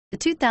The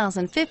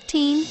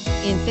 2015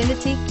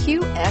 Infiniti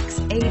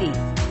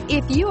QX80.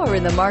 If you are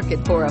in the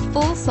market for a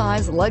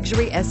full-size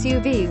luxury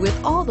SUV with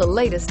all the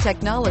latest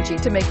technology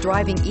to make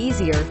driving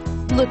easier,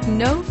 look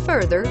no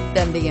further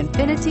than the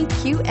Infiniti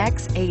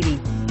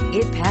QX80.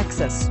 It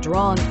packs a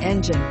strong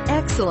engine,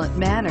 excellent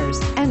manners,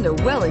 and a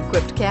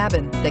well-equipped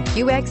cabin. The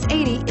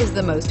QX80 is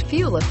the most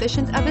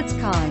fuel-efficient of its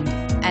kind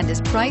and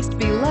is priced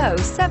below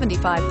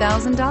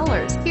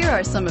 $75,000. Here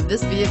are some of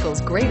this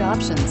vehicle's great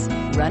options: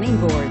 running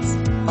boards,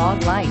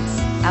 fog lights,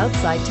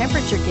 outside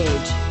temperature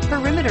gauge,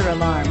 perimeter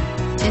alarm,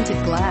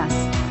 tinted glass,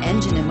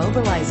 engine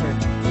immobilizer,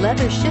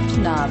 leather shift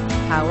knob,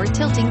 power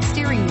tilting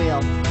steering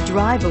wheel.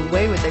 Drive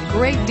away with a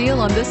great deal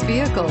on this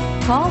vehicle.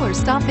 Call or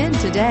stop in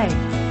today.